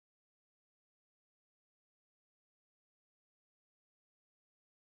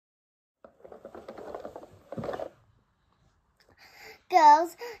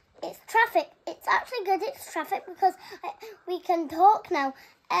girls, it's traffic. It's actually good it's traffic because we can talk now.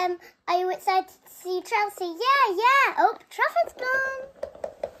 Are you excited to see Chelsea? Yeah. Oh, traffic's gone.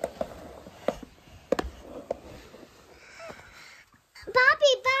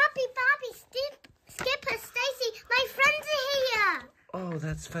 Barbie, Skipper, Stacy, my friends are here. Oh,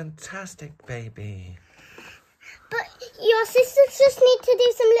 that's fantastic, baby. But your sisters just need to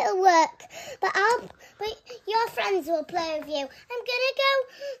do some little work. But your friends will play with you. I'm gonna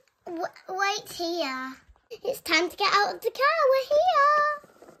go wait here. It's time to get out of the car. We're here.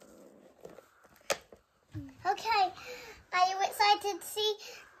 Okay. Are you excited to see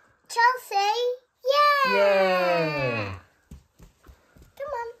Chelsea? Yeah. Yay!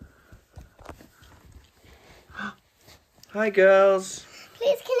 Come on. Hi, girls.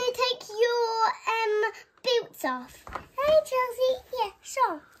 Please, can you take your boots off? Hey, Chelsea. Yeah,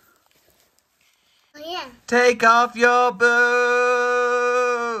 sure. Oh, yeah. Take off your boots.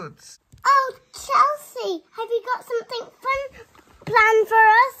 Oh, Chelsea, have you got something fun planned for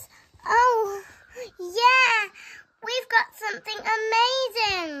us? Oh, yeah. We've got something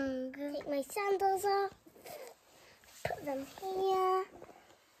amazing. Take my sandals off. Put them here.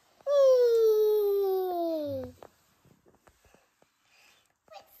 Whee!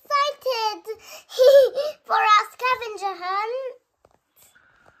 Excited for our scavenger hunt.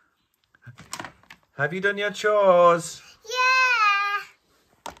 Have you done your chores? Yeah.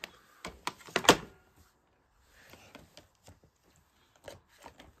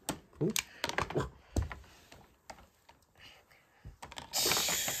 Ooh.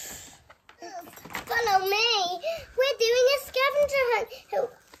 Follow me. We're doing a scavenger hunt.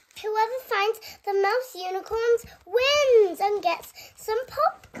 Whoever finds the most unicorns wins and gets some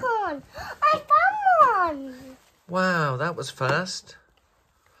popcorn. I found one. Wow, that was fast.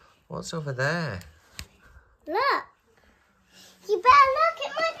 What's over there? Look. You better look.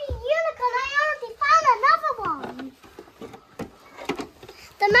 It might be a unicorn. I already found another one.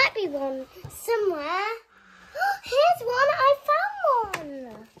 There might be one somewhere. Here's one. I found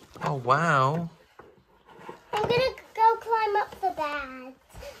one. Oh, wow. I'm going to go climb up the bed.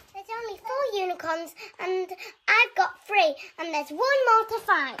 There's only 4 unicorns and I've got 3 and there's 1 more to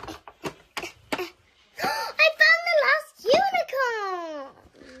find. I found the last unicorn.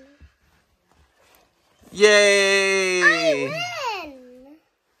 Yay! I win.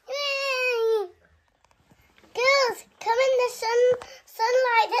 Yay. Girls, come in the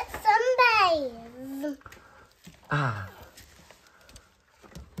sunlight at sunbathe. Ah.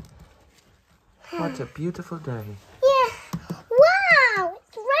 What a beautiful day. Yeah. Wow,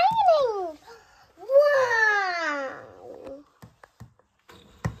 it's raining. Wow.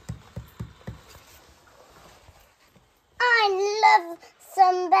 I love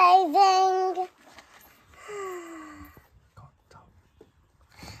sunbathing.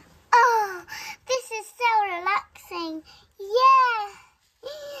 Oh, this is so relaxing. Yeah.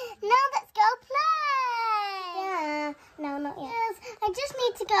 Now let's go play. Yeah. No, not yet. Yes, I just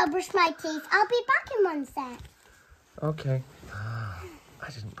need to go brush my teeth. I'll be back in 1 sec. Okay. I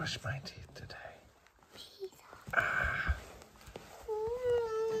didn't brush my teeth today. Ah.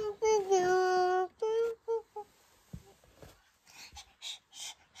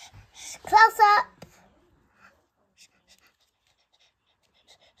 Close up.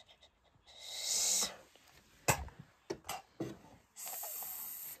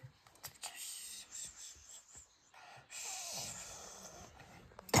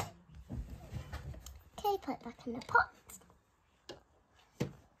 Okay, put it back in the pot.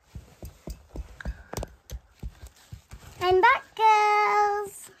 I'm back,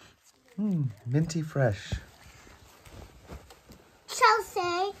 girls. Minty fresh.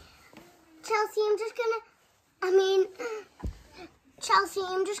 Chelsea,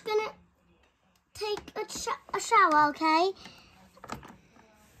 I'm just gonna take a shower, okay?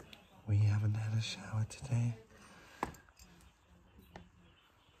 We haven't had a shower today.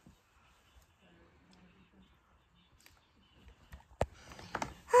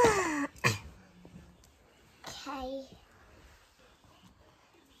 Okay.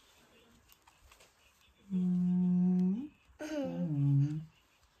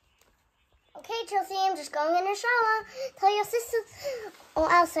 Okay, Chelsea, I'm just going in a shower. Tell your sister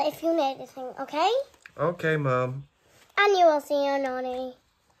or Elsa if you need anything, okay? Okay, Mum. And you will see your Nonny.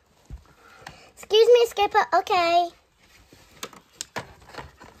 Excuse me, Skipper. Okay.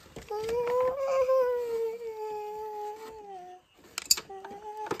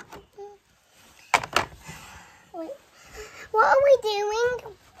 Wait. What are we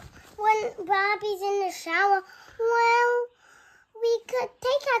doing when Barbie's in the shower? Well, we could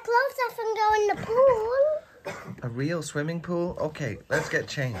take our clothes off and go in the pool. A real swimming pool? Okay, let's get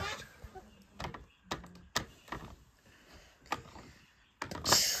changed.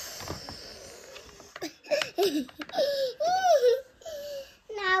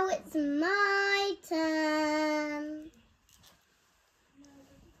 Now it's my turn.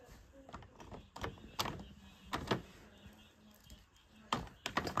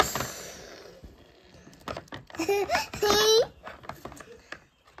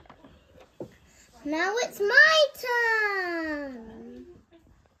 Now it's my turn.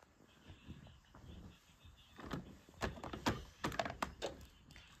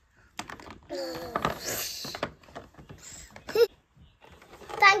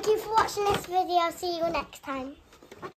 Thank you for watching this video. See you next time.